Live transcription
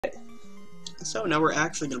So now we're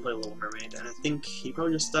actually going to play Little Mermaid, and I think you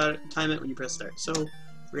probably just time it when you press start. So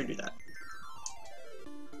we're going to do that.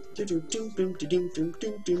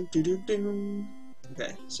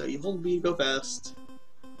 Okay, so you hold B to go fast.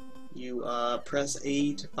 You press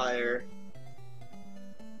A to fire.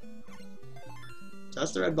 So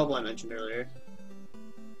that's the red bubble I mentioned earlier.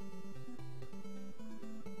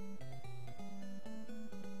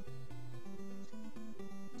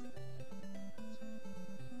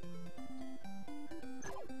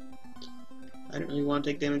 I didn't really want to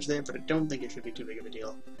take damage there, but I don't think it should be too big of a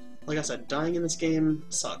deal. Like I said, dying in this game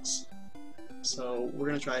sucks. So we're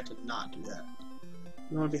going to try to not do that.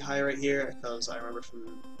 We want to be high right here, because I remember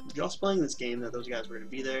from just playing this game that those guys were going to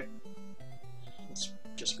be there. Let's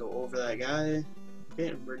just go over that guy. Okay,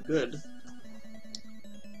 and we're good.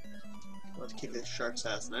 Let's kick this shark's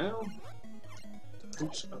ass now.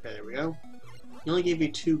 Oops, okay, there we go. He only gave me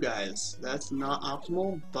 2 guys. That's not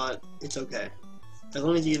optimal, but it's okay. As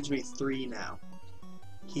long as he gives me 3 now.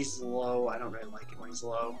 He's low. I don't really like it when he's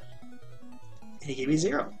low. And he gave me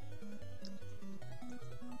 0.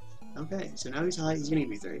 Okay, so now he's high. He's gonna give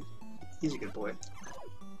me 3. He's a good boy.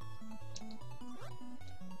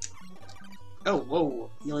 Oh, whoa!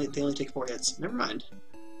 They only take 4 hits. Never mind.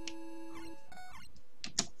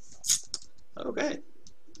 Okay.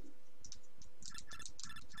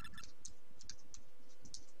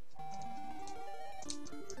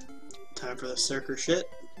 Time for the Circer shit.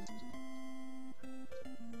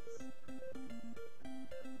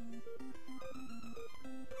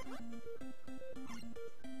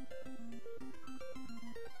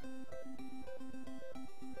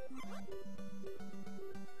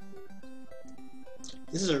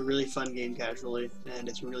 This is a really fun game casually, and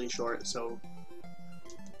it's really short, so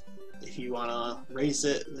if you want to race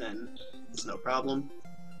it, then it's no problem.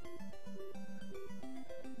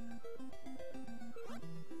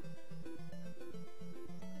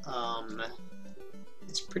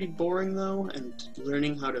 It's pretty boring though, and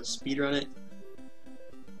learning how to speedrun it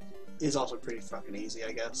is also pretty fucking easy,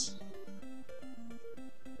 I guess.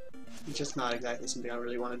 It's just not exactly something I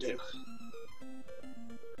really want to do.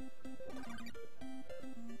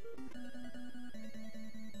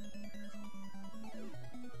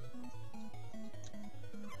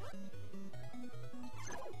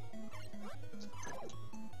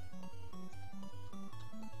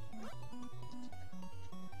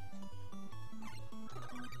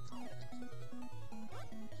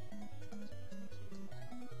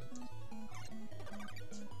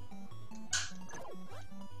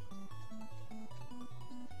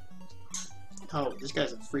 Oh, this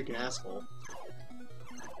guy's a freaking asshole.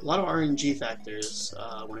 A lot of RNG factors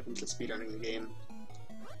when it comes to speedrunning the game.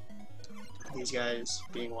 These guys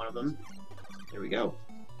being one of them. There we go.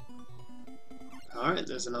 Alright,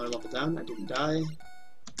 there's another level down. I didn't die.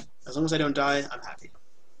 As long as I don't die, I'm happy.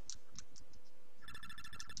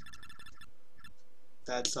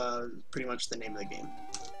 That's pretty much the name of the game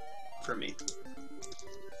for me.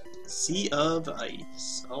 Sea of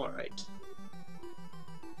Ice. Alright.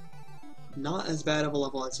 Not as bad of a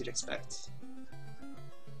level as you'd expect.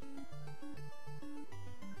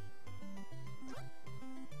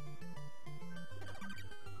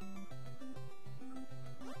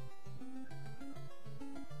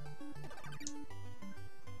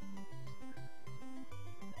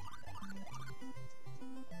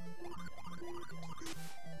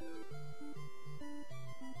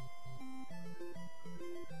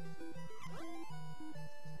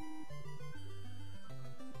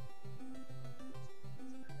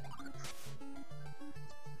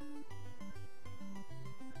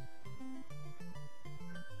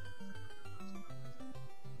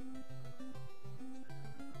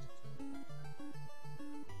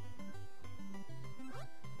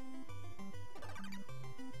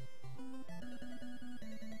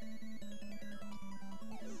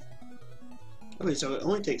 Okay, so it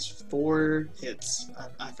only takes 4 hits.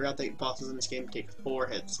 I forgot that bosses in this game take 4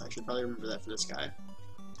 hits. I should probably remember that for this guy.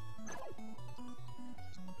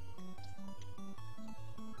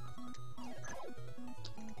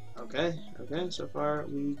 Okay, so far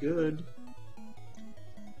we good.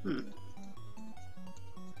 I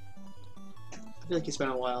feel like he spent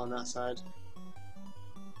a while on that side.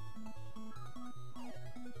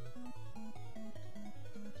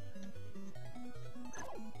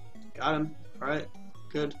 Got him. Alright,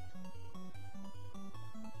 good.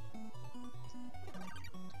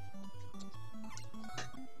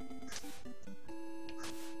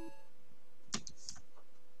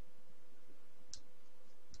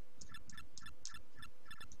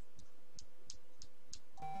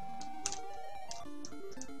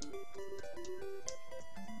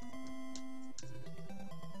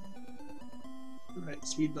 Right,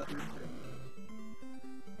 speed button.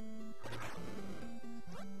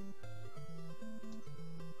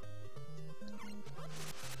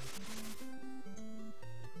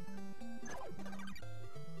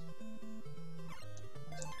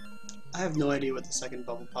 I have no idea what the second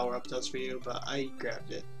bubble power-up does for you, but I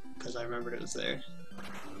grabbed it because I remembered it was there.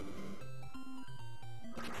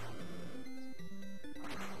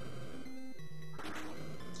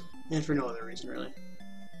 And for no other reason, really.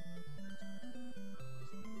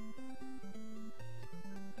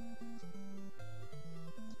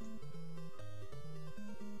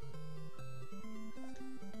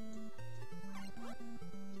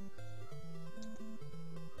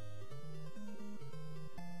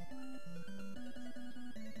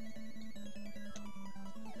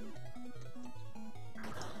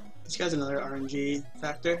 This guy's another RNG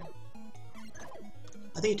factor.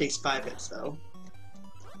 I think he takes 5 hits though.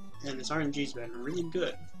 And this RNG's been really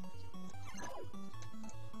good.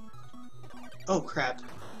 Oh crap.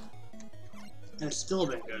 And it's still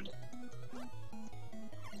been good.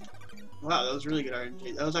 Wow, that was really good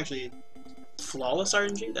RNG. That was actually flawless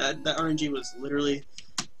RNG. That RNG was literally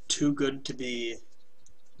too good to be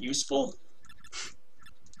useful.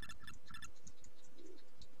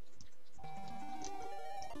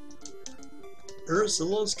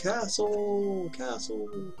 Ursula's castle! Castle!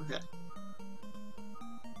 Okay.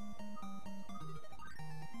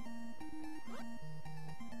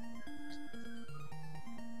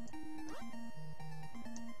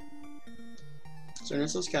 So in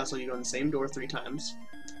Ursula's castle, you go in the same door 3 times,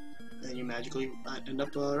 and you magically end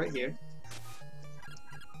up right here.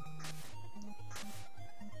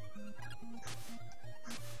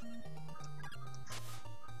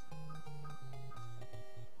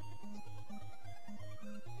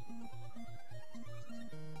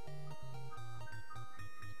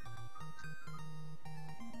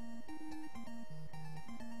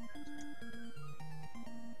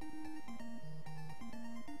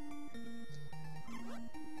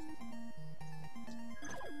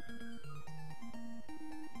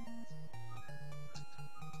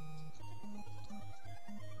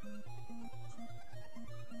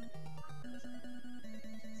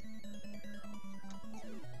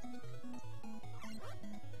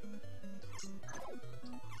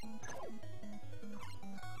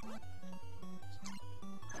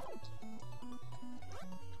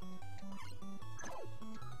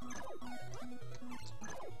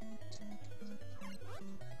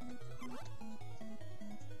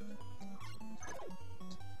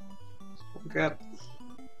 Crap.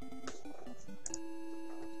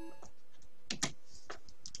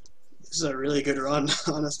 This is a really good run,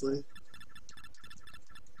 honestly.